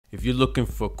If you're looking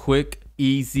for quick,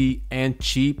 easy, and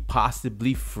cheap,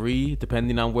 possibly free,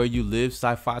 depending on where you live,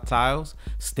 sci-fi tiles,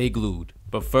 stay glued.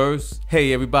 But first,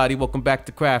 hey everybody, welcome back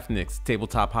to Craftniks,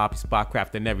 tabletop hobby spot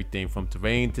crafting everything from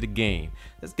terrain to the game.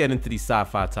 Let's get into these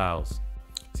sci-fi tiles.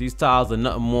 These tiles are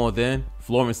nothing more than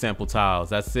flooring sample tiles.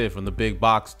 That's it, from the big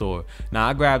box store. Now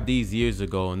I grabbed these years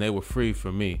ago and they were free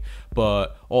for me,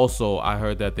 but also I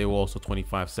heard that they were also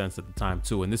 25 cents at the time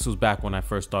too, and this was back when I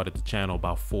first started the channel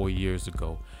about 4 years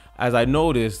ago. As I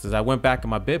went back in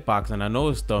my bit box and I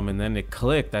noticed them, and then it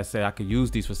clicked. I said I could use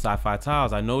these for sci-fi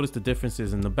tiles. I noticed the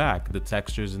differences in the back, the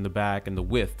textures in the back and the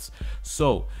widths.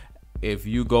 So if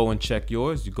you go and check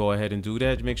yours, you go ahead and do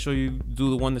that. Make sure you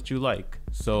do the one that you like.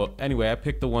 So anyway, I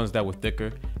picked the ones that were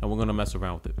thicker and we're gonna mess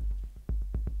around with it.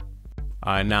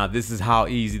 All right, now this is how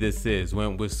easy this is.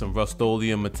 Went with some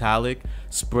Rust-Oleum metallic,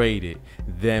 sprayed it.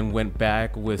 Then went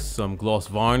back with some gloss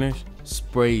varnish,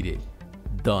 sprayed it,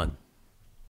 done.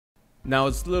 Now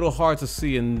it's a little hard to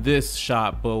see in this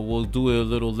shot, but we'll do it a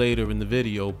little later in the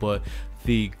video. But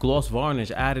the gloss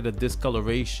varnish added a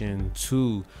discoloration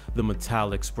to the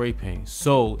metallic spray paint.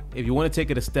 So if you want to take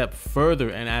it a step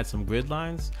further and add some grid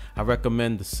lines, I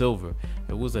recommend the silver.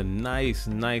 It was a nice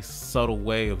subtle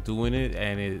way of doing it,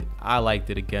 and I liked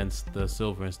it against the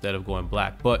silver instead of going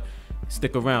black. But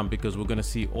stick around because we're gonna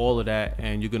see all of that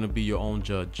and you're gonna be your own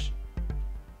judge.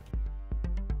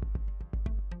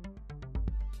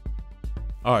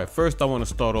 Alright, first I want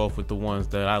to start off with the ones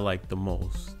that I like the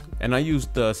most. And I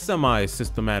used the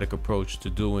semi-systematic approach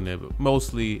to doing it, but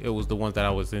mostly it was the ones that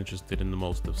I was interested in the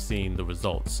most of seeing the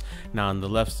results. Now on the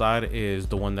left side is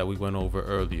the one that we went over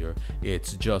earlier.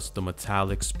 It's just the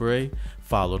metallic spray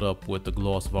followed up with the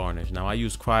gloss varnish. Now I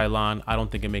use Krylon. I don't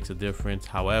think it makes a difference.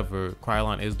 However,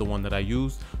 Krylon is the one that I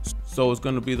used, so it's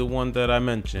going to be the one that I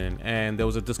mentioned. And there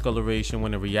was a discoloration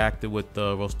when it reacted with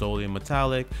the Rust-Oleum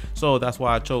metallic, so that's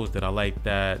why I chose it. I like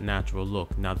that natural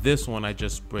look. Now this one I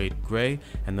just sprayed gray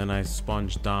and then I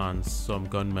sponged on some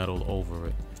gunmetal over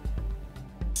it.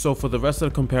 So for the rest of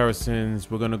the comparisons,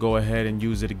 we're going to go ahead and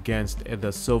use it against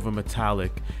the silver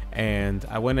metallic, and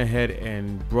I went ahead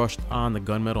and brushed on the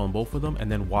gunmetal on both of them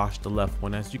and then washed the left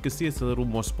one. As you can see, it's a little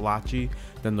more splotchy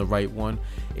than the right one.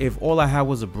 If all I had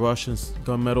was a brush and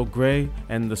gunmetal gray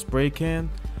and the spray can,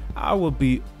 I would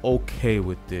be okay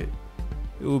with it.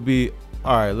 It would be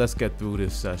alright, let's get through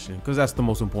this session, because that's the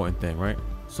most important thing, right?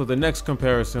 So the next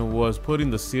comparison was putting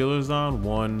the sealers on,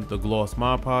 one the gloss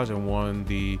Mod Podge and one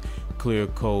the clear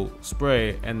coat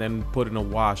spray, and then putting a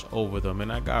wash over them,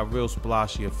 and I got real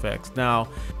splashy effects. Now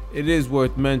it is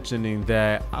worth mentioning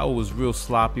that I was real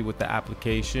sloppy with the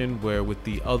application, where with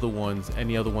the other ones,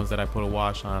 any other ones that I put a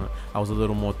wash on, I was a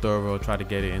little more thorough, try to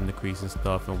get it in the crease and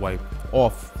stuff and wipe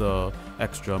off the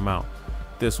extra amount.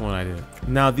 This one I didn't.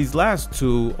 Now these last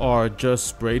two are just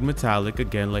sprayed metallic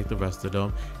again like the rest of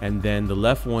them, and then the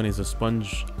left one is a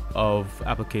sponge of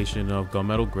application of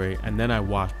gunmetal gray, and then I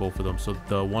washed both of them. So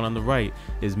the one on the right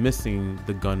is missing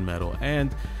the gunmetal,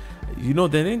 and you know,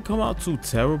 they didn't come out too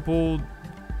terrible.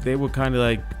 They were kind of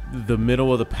like the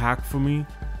middle of the pack for me,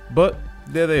 but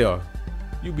there they are.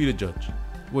 You be the judge.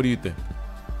 What do you think?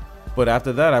 But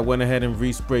after that, I went ahead and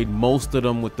resprayed most of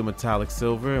them with the metallic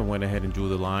silver and went ahead and drew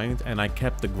the lines, and I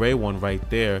kept the gray one right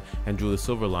there and drew the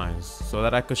silver lines so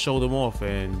that I could show them off,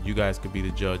 and you guys could be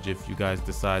the judge if you guys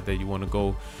decide that you want to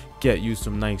go get you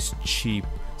some nice cheap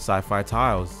sci-fi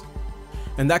tiles.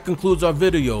 And that concludes our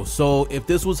video. So if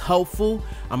this was helpful,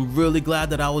 I'm really glad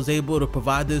that I was able to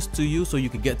provide this to you so you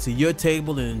could get to your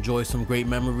table and enjoy some great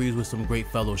memories with some great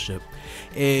fellowship.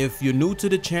 If you're new to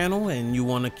the channel and you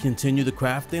want to continue the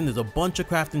crafting, there's a bunch of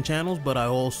crafting channels, but I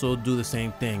also do the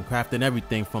same thing, crafting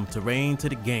everything from terrain to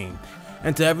the game.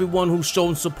 And to everyone who's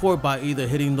shown support by either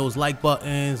hitting those like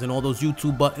buttons and all those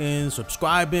YouTube buttons,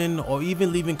 subscribing, or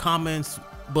even leaving comments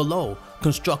below,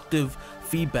 constructive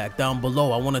feedback down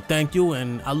below, I want to thank you,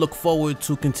 and I look forward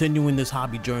to continuing this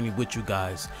hobby journey with you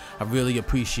guys. I really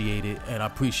appreciate it, and I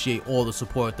appreciate all the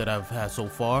support that I've had so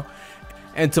far.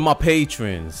 And to my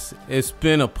patrons, it's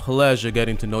been a pleasure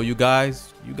getting to know you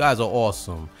guys. You guys are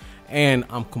awesome, and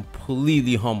I'm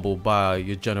completely humbled by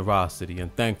your generosity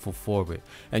and thankful for it,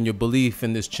 and your belief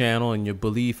in this channel, and your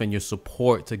belief and your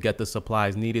support to get the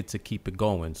supplies needed to keep it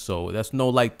going. So that's no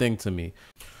light thing to me.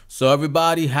 So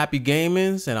everybody, happy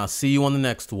gamings, and I'll see you on the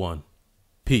next one.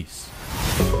 Peace.